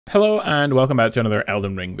Hello and welcome back to another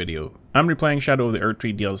Elden Ring video. I'm replaying Shadow of the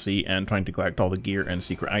Erdtree DLC and trying to collect all the gear and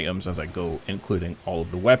secret items as I go, including all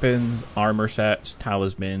of the weapons, armor sets,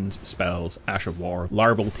 talismans, spells, Ash of War,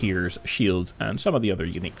 Larval tiers, shields, and some of the other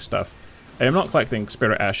unique stuff. I am not collecting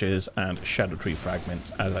Spirit Ashes and Shadow Tree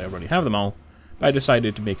fragments as I already have them all, but I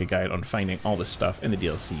decided to make a guide on finding all this stuff in the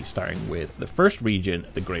DLC, starting with the first region,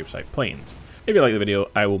 the Gravesite Plains. If you like the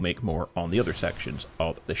video, I will make more on the other sections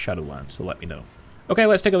of the Shadowlands, so let me know. Okay,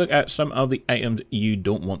 let's take a look at some of the items you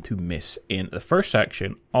don't want to miss in the first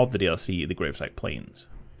section of the DLC, the Gravesite Plains.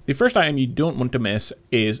 The first item you don't want to miss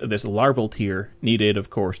is this Larval tier, needed of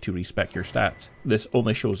course to respec your stats. This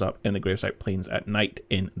only shows up in the Gravesite Plains at night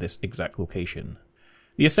in this exact location.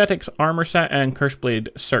 The Ascetics armor set and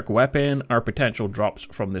curseblade cirque weapon are potential drops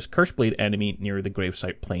from this curseblade enemy near the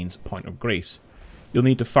Gravesite Plains point of grace. You'll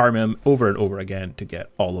need to farm him over and over again to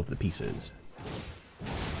get all of the pieces.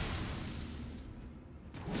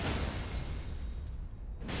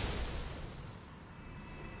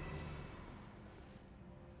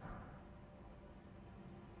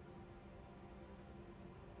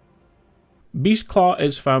 Beastclaw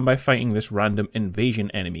is found by fighting this random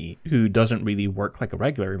invasion enemy, who doesn't really work like a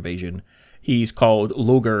regular invasion. He's called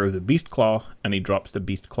Logger the Beastclaw, and he drops the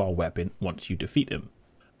Beastclaw weapon once you defeat him.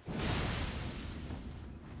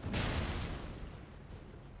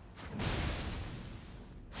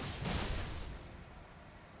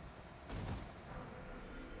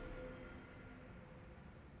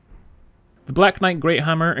 The Black Knight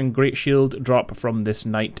Greathammer and Greatshield drop from this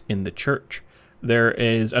knight in the church. There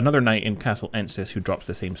is another knight in Castle Ensis who drops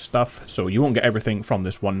the same stuff, so you won't get everything from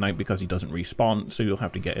this one knight because he doesn't respawn, so you'll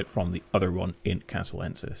have to get it from the other one in Castle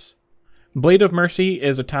Ensis. Blade of Mercy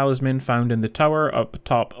is a talisman found in the tower up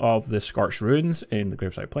top of the Scorched Ruins in the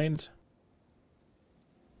Gravesite Plains.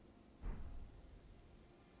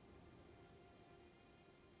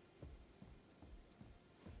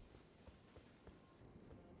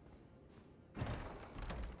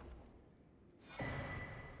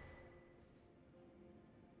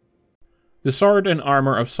 The Sword and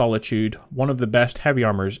Armor of Solitude, one of the best heavy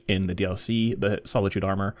armors in the DLC, the Solitude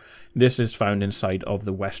armor. This is found inside of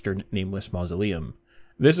the Western Nameless Mausoleum.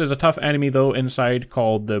 This is a tough enemy though inside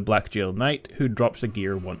called the Black Jail Knight, who drops the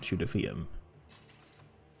gear once you defeat him.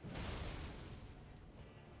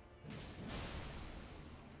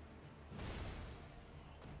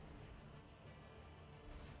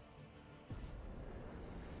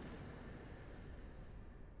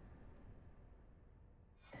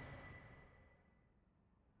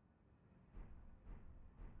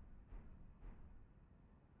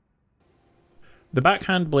 The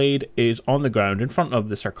Backhand blade is on the ground in front of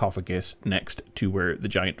the sarcophagus next to where the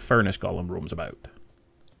giant furnace golem roams about.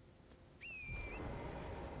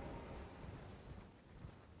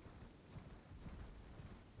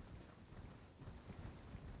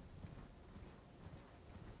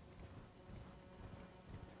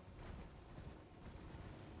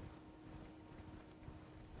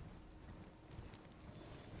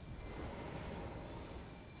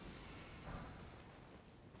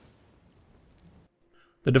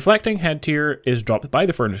 The Deflecting head tier is dropped by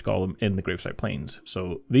the Furnace Golem in the Gravesite Plains.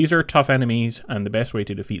 So these are tough enemies, and the best way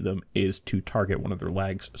to defeat them is to target one of their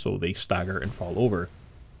legs so they stagger and fall over.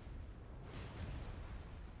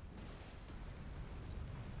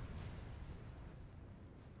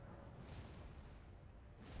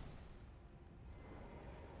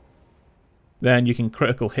 Then you can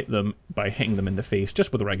critical hit them by hitting them in the face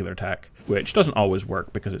just with a regular attack, which doesn't always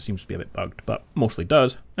work because it seems to be a bit bugged, but mostly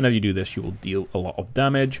does. And if you do this, you will deal a lot of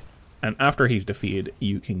damage, and after he's defeated,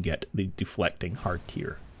 you can get the Deflecting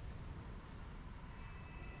hardtear.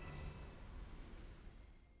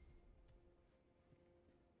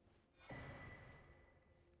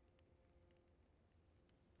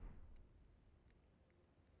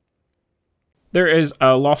 There is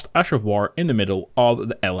a lost Ash of War in the middle of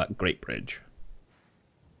the Ella Great Bridge.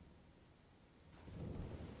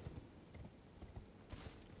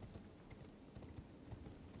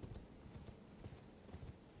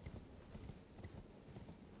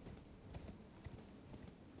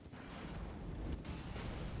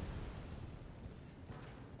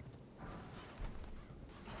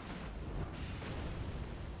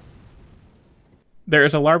 There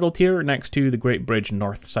is a Larval tier next to the Great Bridge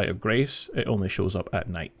north side of Grace. It only shows up at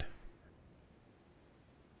night.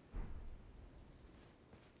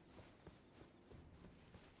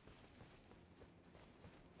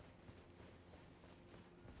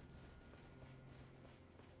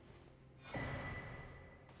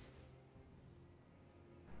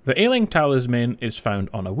 The Ailing Talisman is found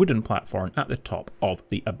on a wooden platform at the top of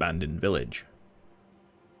the abandoned village.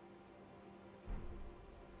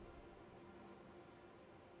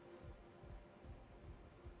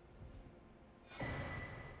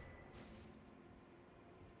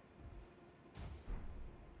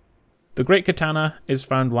 The Great Katana is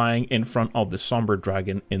found lying in front of the Somber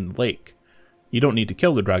Dragon in the lake. You don't need to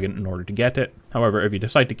kill the dragon in order to get it. However, if you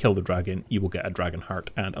decide to kill the dragon, you will get a dragon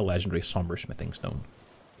heart and a legendary Somber Smithing Stone.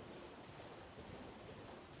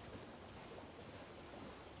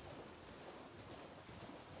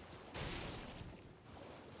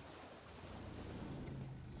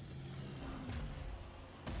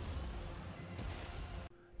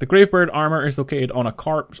 The Gravebird armor is located on a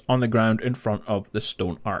corpse on the ground in front of the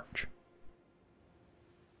stone arch.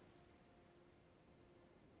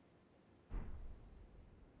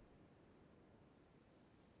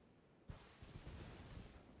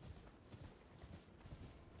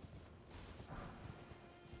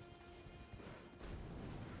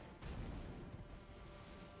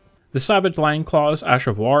 The Savage Lion Claw's Ash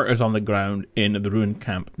of War is on the ground in the ruined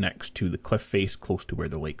camp next to the cliff face close to where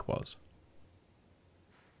the lake was.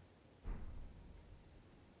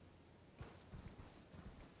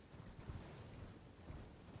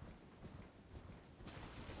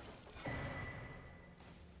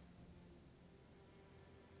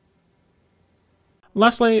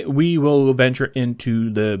 Lastly, we will venture into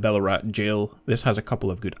the Bellarat jail. This has a couple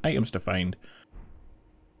of good items to find.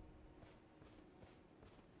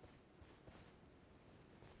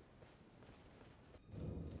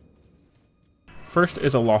 First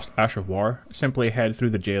is a lost Ash of War. Simply head through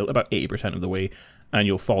the jail about 80% of the way and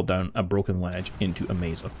you'll fall down a broken ledge into a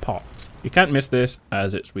maze of pots. You can't miss this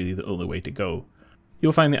as it's really the only way to go.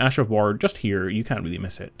 You'll find the Ash of War just here, you can't really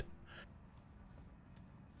miss it.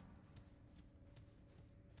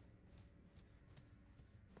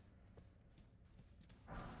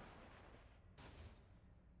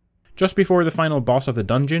 Just before the final boss of the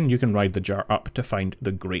dungeon, you can ride the jar up to find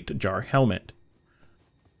the Greatjar helmet.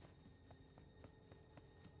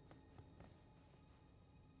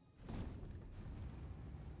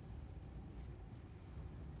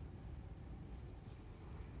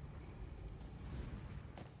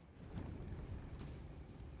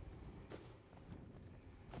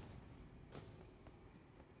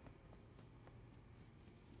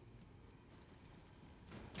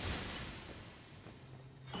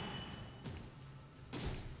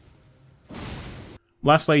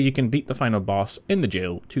 Lastly, you can beat the final boss in the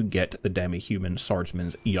jail to get the Demi-Human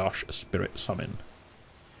Swordsman's Yosh Spirit Summon.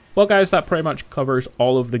 Well guys, that pretty much covers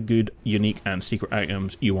all of the good, unique and secret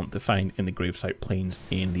items you want to find in the Gravesite Plains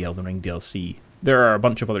in the Elden Ring DLC. There are a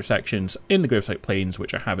bunch of other sections in the Gravesite Plains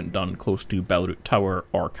which I haven't done close to Belroot Tower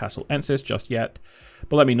or Castle Ensis just yet,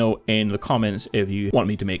 but let me know in the comments if you want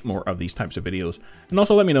me to make more of these types of videos, and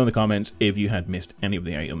also let me know in the comments if you had missed any of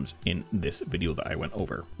the items in this video that I went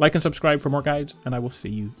over. Like and subscribe for more guides, and I will see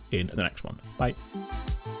you in the next one. Bye.